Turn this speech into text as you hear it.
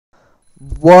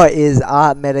What is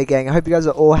up, MedoGang? I hope you guys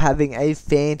are all having a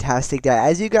fantastic day.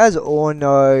 As you guys all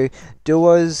know,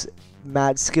 duos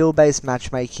skill-based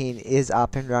matchmaking is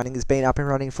up and running. It's been up and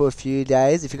running for a few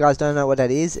days. If you guys don't know what that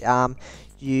is,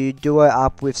 you duo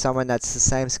up with someone that's the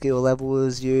same skill level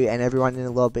as you, and everyone in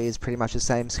the lobby is pretty much the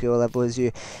same skill level as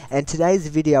you. And today's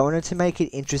video, I wanted to make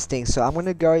it interesting, so I'm going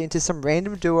to go into some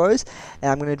random duos,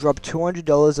 and I'm going to drop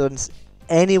 $200 on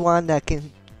anyone that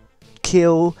can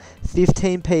kill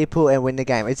 15 people and win the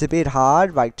game. It's a bit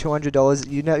hard, like $200.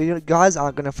 You know, guys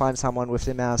aren't going to find someone with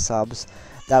the amount of subs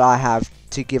that I have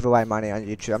to give away money on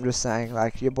YouTube. I'm just saying,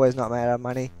 like, your boy's not made out of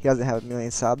money. He doesn't have a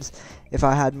million subs. If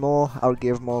I had more, I would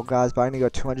give more, guys, but I only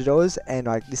got $200, and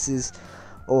like, this is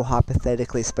all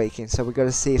hypothetically speaking, so we got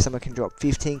to see if someone can drop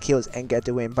 15 kills and get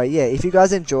the win. But yeah, if you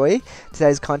guys enjoy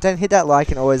today's content, hit that like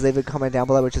and always leave a comment down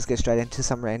below. We'll just get straight into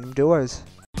some random duos.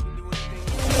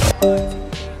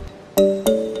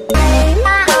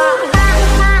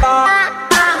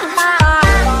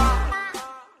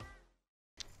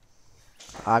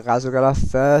 Alright guys, we got our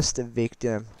first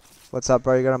victim. What's up,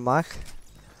 bro? You got a mic?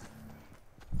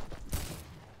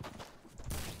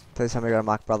 Please tell me you got a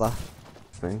mic, brother.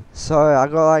 So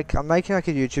I'm making like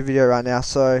a YouTube video right now,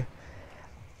 so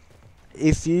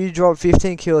if you drop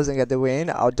 15 kills and get the win,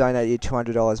 I'll donate you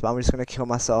 $200, but I'm just gonna kill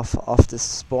myself off the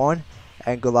spawn,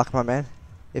 and good luck, my man,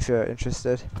 if you're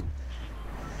interested.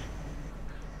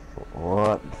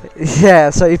 What?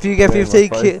 Yeah, so if you get 15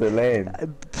 kills,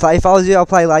 if I was you, I'll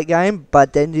play late game,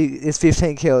 but then it's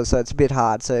 15 kills, so it's a bit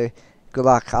hard, so good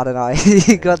luck. I don't know.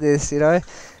 You got this, you know?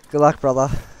 Good luck, brother.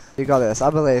 You got this,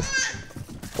 I believe.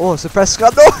 Oh, suppress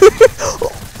squad. No!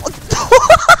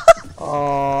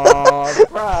 Oh,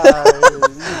 bro.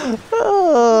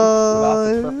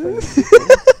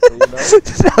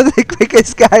 That was the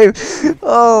quickest game.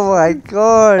 Oh my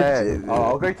god. Hey,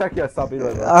 I'll go take your sub.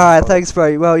 Alright, thanks,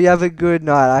 bro. Well, you have a good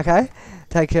night, okay?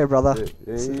 Take care, brother.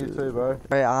 Yeah, you too, bro.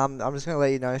 Right, I'm just gonna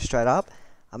let you know straight up.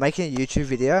 I'm making a YouTube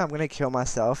video. I'm gonna kill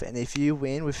myself, and if you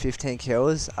win with 15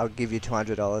 kills, I'll give you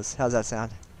 $200. How's that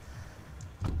sound?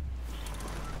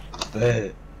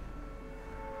 Bet.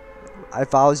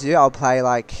 If I was you, I'll play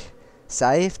like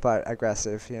safe but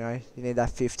aggressive. You know, you need that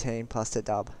 15 plus the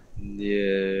dub.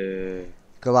 Yeah.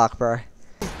 Good luck, bro.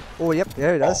 Oh, yep,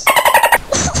 yeah, he does.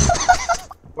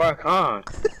 Bro, I can't.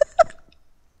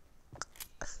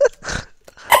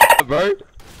 Bro.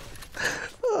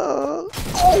 Oh.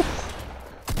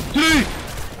 Dude,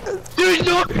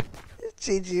 no.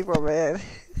 GG, bro, man.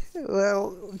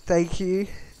 Well, thank you.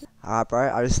 Alright, bro,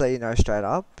 I'll just let you know straight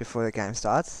up before the game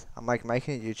starts. I'm making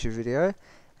a YouTube video,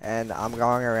 and I'm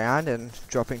going around and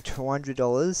dropping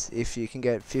 $200 if you can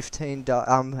get a 15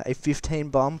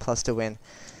 bomb plus to win.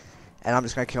 And I'm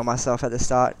just gonna kill myself at the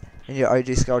start in your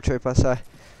OG Skull Trooper, so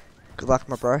good luck,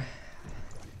 my bro.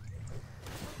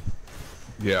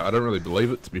 Yeah, I don't really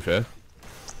believe it, to be fair.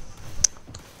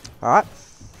 Alright.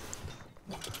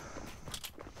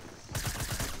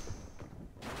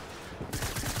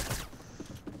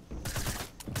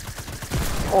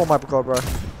 Oh my god, bro.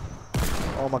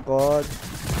 Oh my god.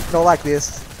 Not like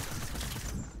this.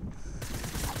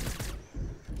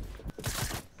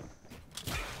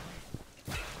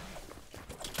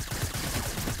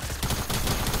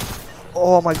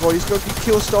 Oh my god, he's got the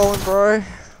kill stolen, bro.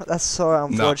 That's so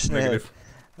unfortunate.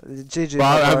 GG, bro.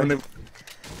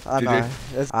 I know.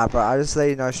 Alright, bro, I'll just let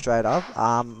you know straight up.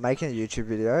 I'm making a YouTube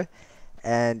video,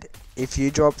 and if you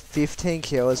drop 15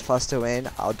 kills plus to win,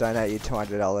 I'll donate you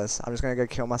 $200. I'm just gonna go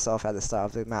kill myself at the start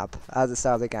of the map, at the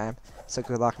start of the game. So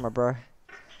good luck, my bro.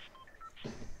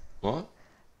 What?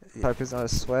 Hope it's not a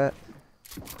sweat.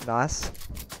 Nice.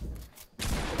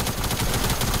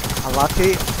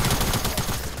 Unlucky.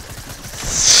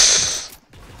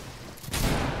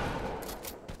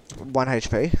 One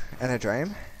HP and a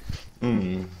dream.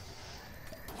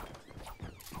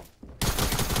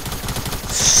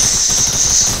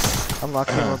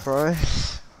 Unlucky, my bro.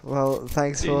 Well,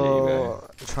 thanks for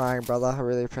trying, brother. I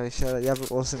really appreciate it. You have an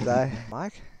awesome day.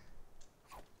 Mike?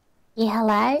 Yeah,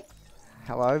 hello?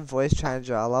 Hello, voice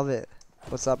changer. I love it.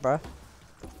 What's up, bro?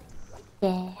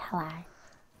 Yeah, hello.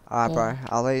 Alright, bro.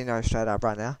 I'll let you know straight up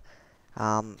right now.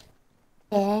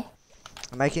 Yeah.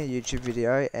 I'm making a YouTube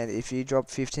video, and if you drop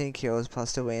 15 kills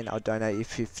plus to win, I'll donate you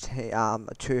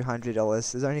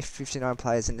 $200. There's only 59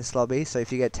 players in this lobby, so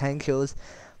if you get 10 kills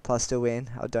plus to win,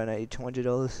 I'll donate you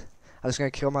 $200. I'm just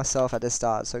gonna kill myself at the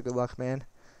start, so good luck, man.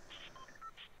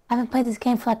 I haven't played this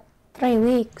game for like 3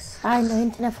 weeks. I had no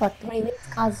internet for 3 weeks,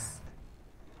 cause...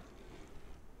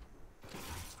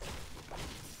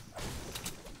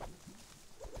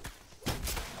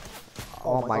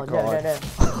 Oh my god.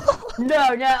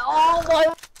 No, no, oh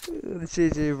my...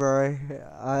 GG, bro.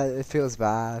 It feels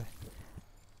bad.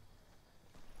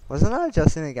 Wasn't I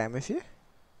just in a game with you?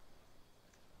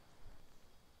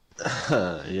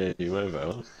 Yeah, you were,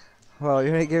 bro. Well,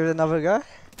 you wanna give it another go?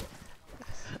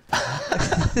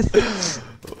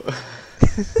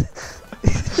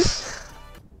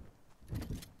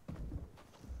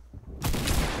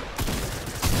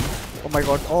 Oh my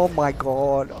god, oh my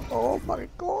god, oh my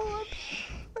god.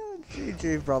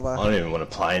 GG, brother. I don't even want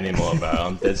to play anymore, bro.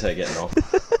 I'm dead set getting off.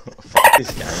 Fuck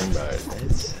this game, bro.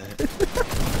 Dead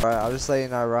set. Bro, I'll just let you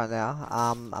know right now,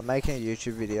 I'm making a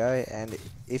YouTube video, and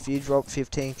if you drop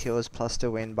 15 kills plus to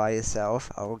win by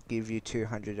yourself, I will give you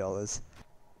 $200.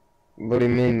 What do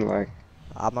you mean, like?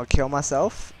 I'm gonna kill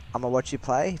myself, I'm gonna watch you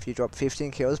play. If you drop 15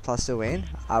 kills plus to win,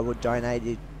 I will donate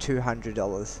you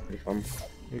 $200.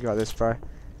 You got this, bro.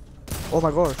 Oh my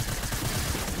god.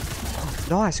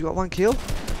 Nice, you got 1 kill.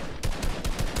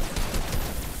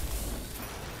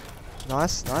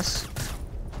 Nice, nice.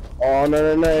 Oh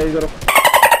no, he's got a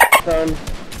gun.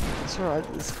 It's alright.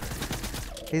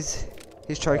 He's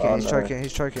choking, Oh, he's no. choking,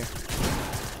 he's choking.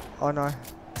 Oh no.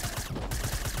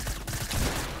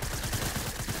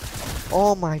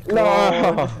 Oh my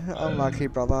god. Unlucky,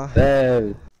 brother. Damn.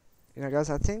 You know, guys,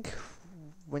 I think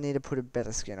we need to put a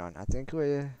better skin on. I think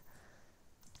we're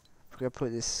gonna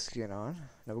put this skin on.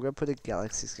 No, we're gonna put a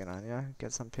galaxy skin on, yeah?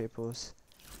 Get some people's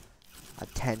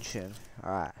attention.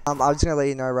 Alright. I'm just gonna let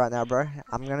you know right now, bro.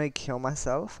 I'm gonna kill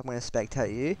myself. I'm gonna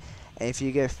spectate you. And if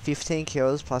you get 15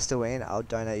 kills plus to win, I'll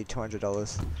donate you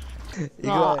 $200.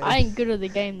 No, I ain't good at the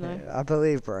game though. I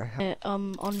believe, bro.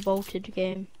 Unbolted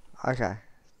game. Okay.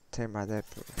 Team right there.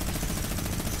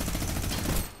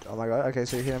 Oh my god. Okay,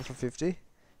 so you hit him from 50.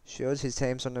 Shields. His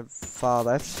team's on the far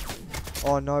left.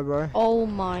 Oh no, bro. Oh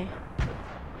my.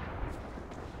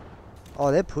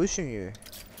 Oh, they're pushing you.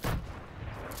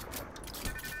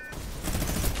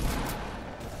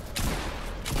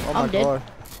 Oh my I'm dead. god.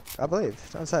 I believe.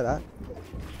 Don't say that.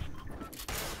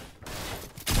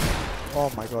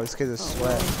 Oh my god, this kid's a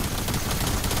sweat.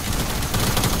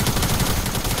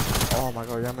 Oh my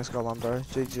god, you almost got one, bro.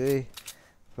 GG.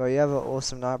 Bro, you have an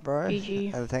awesome night, bro.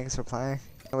 GG. And thanks for playing.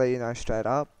 I'll let you know straight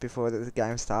up before the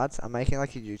game starts. I'm making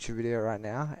like a YouTube video right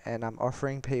now, and I'm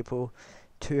offering people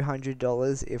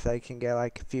 $200 if they can get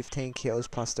like 15 kills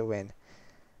plus to win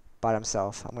by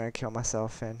themselves. I'm gonna kill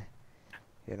myself, and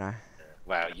you know.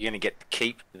 Wow, you're gonna get to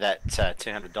keep that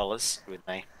 $200 with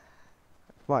me.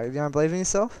 What, you don't believe in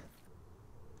yourself?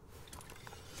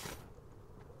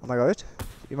 Oh my god.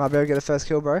 You might be able to get a first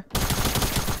kill, bro.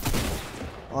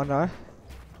 Oh no.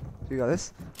 You got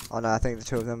this? Oh no, I think the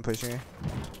two of them are pushing you.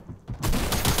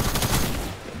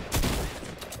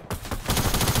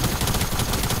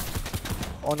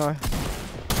 Oh no.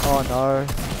 Oh no.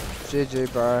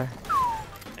 GG, bro.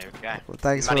 There we go. Well,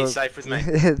 thanks Your money's for safe with me.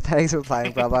 thanks for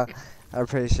playing, brother. I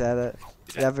appreciate it.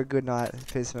 You have a good night.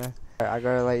 Peace, man. I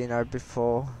gotta let you know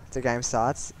before the game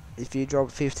starts. If you drop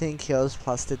 15 kills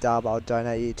plus the dub, I'll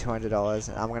donate you $200,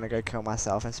 and I'm gonna go kill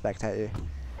myself and spectate you.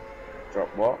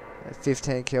 Drop what?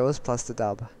 15 kills plus the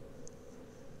dub.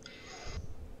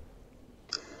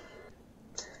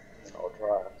 I'll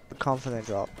try. Confident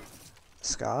drop.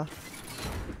 Scar.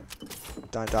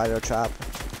 Don't die to a trap.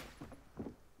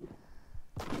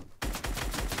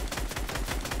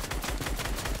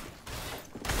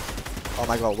 Oh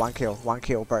my god, 1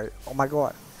 kill, bro. Oh my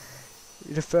god.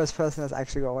 You're the first person that's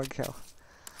actually got 1 kill.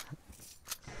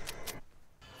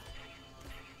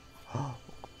 Oh,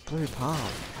 blue palm.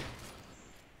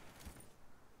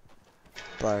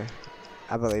 Bro,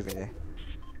 I believe in you.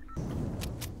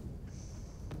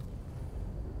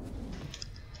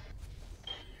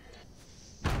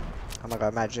 Oh my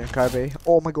god, imagine Kobe.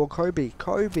 Oh my god, Kobe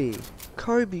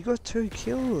you got 2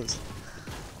 kills.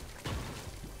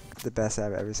 The best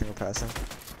out of every single person.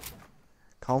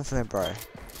 Confident, bro.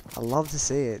 I love to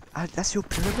see it. That's your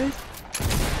pyramid?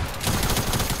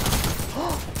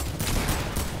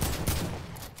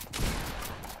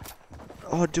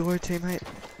 Oh, duo teammate.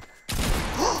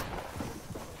 Oh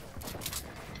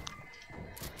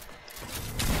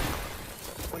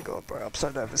my god, bro. I'm so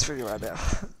nervous for you right now.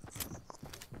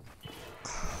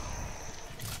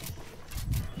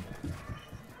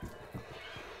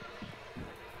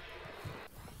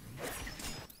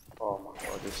 Oh my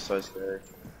god, this is so scary.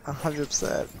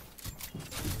 100%.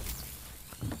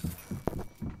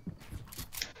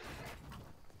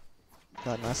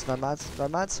 No nice, no mats, no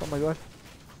mats. Oh my god.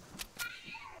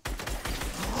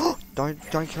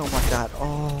 Don't kill him like that.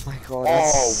 Oh my god,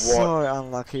 that's so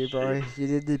unlucky, bro. You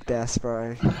did the best,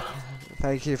 bro.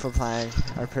 Thank you for playing.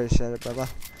 I appreciate it, brother.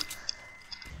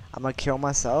 I'm gonna kill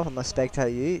myself. I'm gonna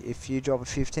spectate you. If you drop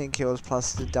 15 kills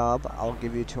plus the dub, I'll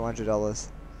give you $200.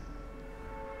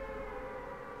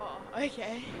 Oh,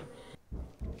 okay.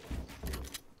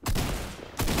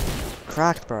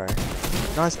 Cracked, bro.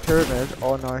 Nice pyramid.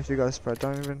 Oh no, you guys, bro.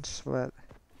 Don't even sweat.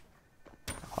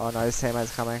 Oh no, his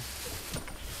teammate's coming.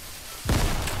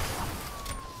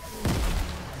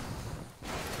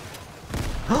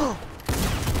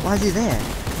 Why is he there?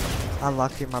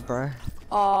 Unlucky, my bro.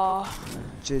 Oh.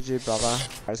 GG, brother.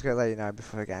 I just gotta let you know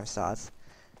before the game starts.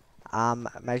 I'm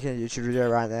making a YouTube video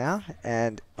right now,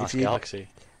 and Nice if you galaxy.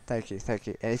 thank you.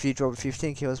 And if you drop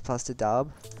 15 kills plus the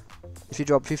dub,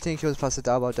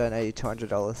 I'll donate you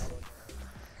 $200.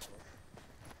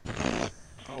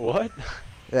 What?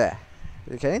 Yeah.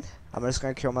 You keen? I'm just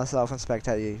gonna kill myself and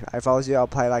spectate you. If I was you, I'll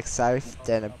play like safe,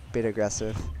 then a bit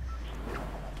aggressive.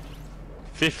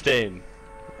 15.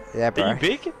 Yeah, bro. Are you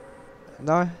big?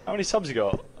 No, How many subs you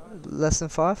got? less than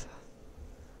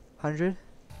 500.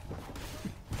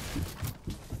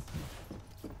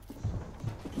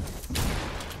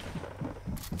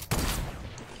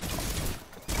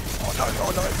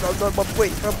 Oh no, my boy,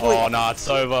 Oh no, it's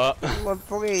over. my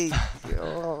boy.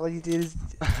 Oh, you did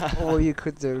all you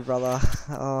could do, brother.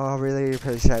 Oh, I really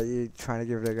appreciate you trying to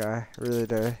give it a go, really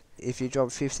do. If you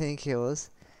drop 15 kills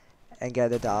and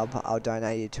get a dub, I'll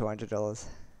donate you $200.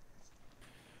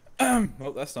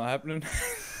 Well, that's not happening.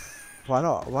 Why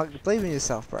not? What? Believe in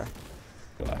yourself, bro.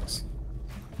 Relax.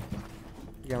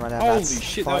 You're gonna run out of Holy mats.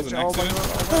 shit, that was an Oh my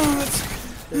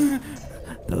accident. God.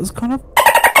 That was kind of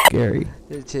scary.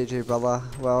 GG, brother.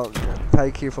 Well,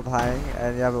 thank you for playing,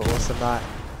 and you have an awesome night.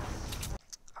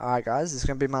 Alright guys, this is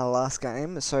going to be my last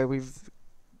game. So we've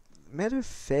met a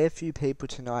fair few people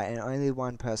tonight, and only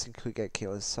one person could get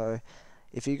kills. So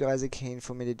if you guys are keen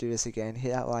for me to do this again,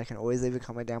 hit that like and always leave a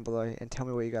comment down below and tell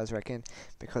me what you guys reckon,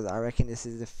 because I reckon this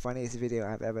is the funniest video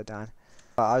I've ever done.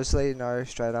 I'll just let you know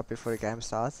straight up before the game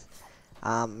starts.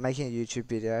 Making a YouTube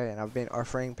video, and I've been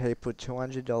offering people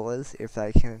 $200 if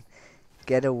they can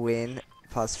get a win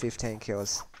plus 15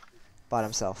 kills by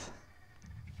themselves.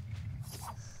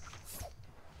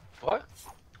 What?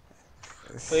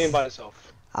 What do you mean by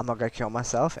yourself? I'm not gonna kill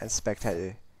myself and spectate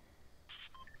you.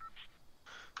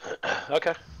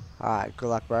 Okay. Alright, good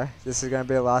luck, bro. This is gonna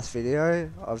be the last video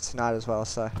of tonight as well,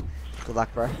 so good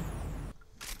luck, bro.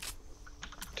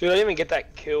 Dude, I didn't even get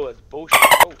that kill. It's bullshit.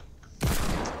 Oh.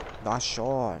 Nice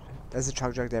shot. There's a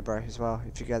truck there, bro, as well,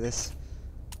 if you get this.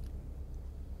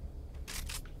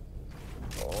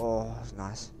 Oh,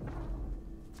 nice.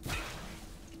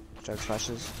 Joke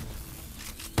flashes.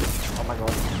 Oh my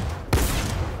god.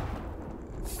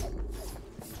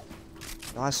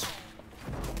 Nice.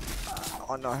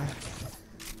 Oh no.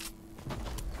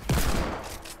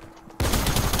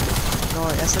 No,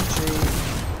 SMG.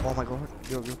 Oh my god,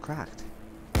 you're cracked.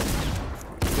 You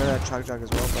got that chug jug as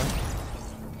well, bro.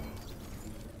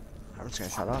 I'm just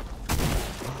gonna shut up.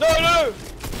 No!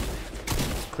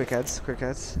 Quick heads, quick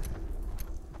heads.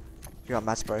 You got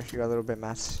mats, bro. You got a little bit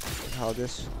mats. Hold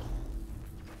this.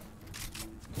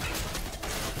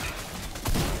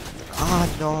 Ah,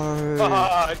 no.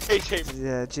 Ah, GG.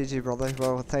 Yeah, GG, brother.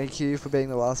 Well, thank you for being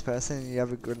the last person. You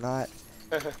have a good night.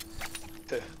 Thank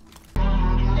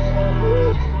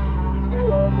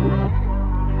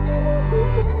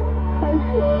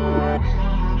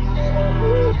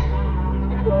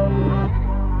you.